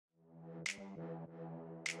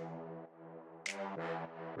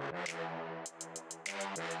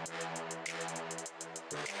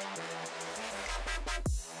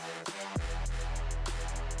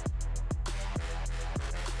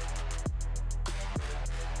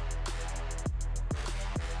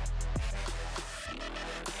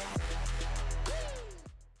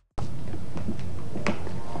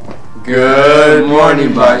Good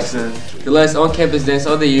morning, Bison. The last on-campus dance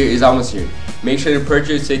of the year is almost here. Make sure to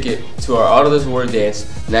purchase your ticket to our Autoless World Dance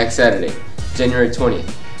next Saturday, January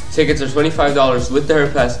 20th. Tickets are $25 with the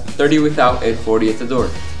Her Pass, $30 without, and $40 at the door.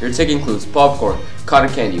 Your ticket includes popcorn, cotton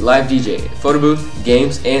candy, live DJ, photo booth,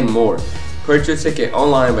 games, and more. Purchase your ticket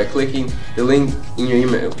online by clicking the link in your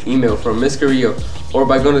email from Ms. Carrillo or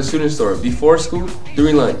by going to the student store before school,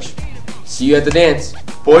 during lunch. See you at the dance.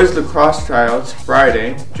 Boys lacrosse tryouts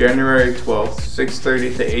Friday, January 12th,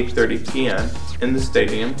 6:30 to 8:30 p.m. in the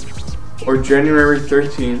stadium, or January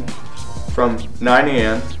 13th from 9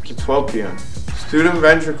 a.m. to 12 p.m. Student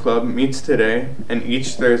Venture Club meets today and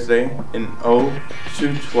each Thursday in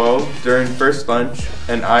O212 during first lunch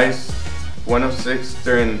and I-106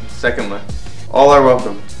 during second lunch. All are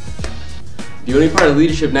welcome. The only part of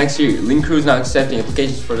leadership next year, Link Crew is now accepting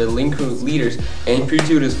applications for the Link Crew leaders and peer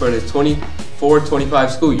tutors for the 24-25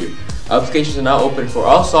 school year. Applications are now open for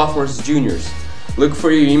all sophomores and juniors. Look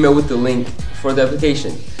for your email with the link for the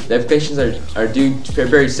application. The applications are due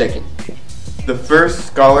February 2nd. The first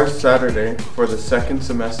Scholar Saturday for the second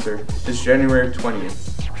semester is January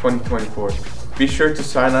 20th, 2024. Be sure to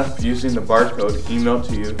sign up using the barcode emailed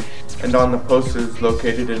to you and on the posters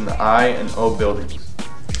located in the I and O buildings.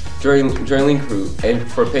 Join Link Crew and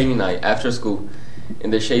for Painting Night after school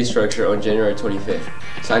in the Shade Structure on January 25th.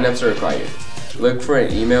 Sign-ups are required. Look for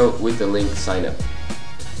an email with the link sign up.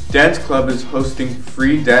 Dance Club is hosting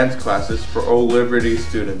free dance classes for Old Liberty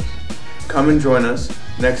students. Come and join us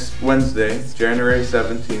next Wednesday, January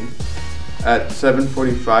 17th at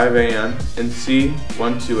 7:45 a.m. in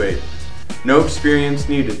C128. No experience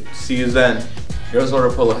needed. See you then. Girls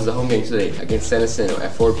Water Polo has a home game today against San Jacinto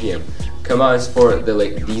at 4 p.m. Come out and support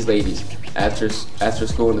these ladies after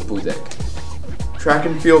school in the food deck. Track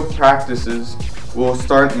and field practices will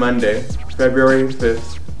start Monday, February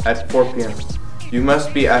 5th at 4 p.m. You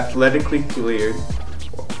must be athletically cleared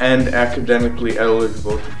and academically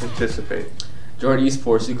eligible to participate. Join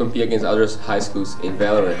esports to compete against other high schools in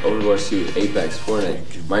Valorant, Overwatch 2, Apex, Fortnite,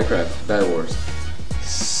 Minecraft, Battle Wars.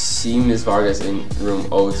 See Ms. Vargas in room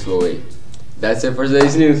 0208. That's it for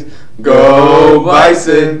today's news. Go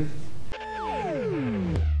Bison!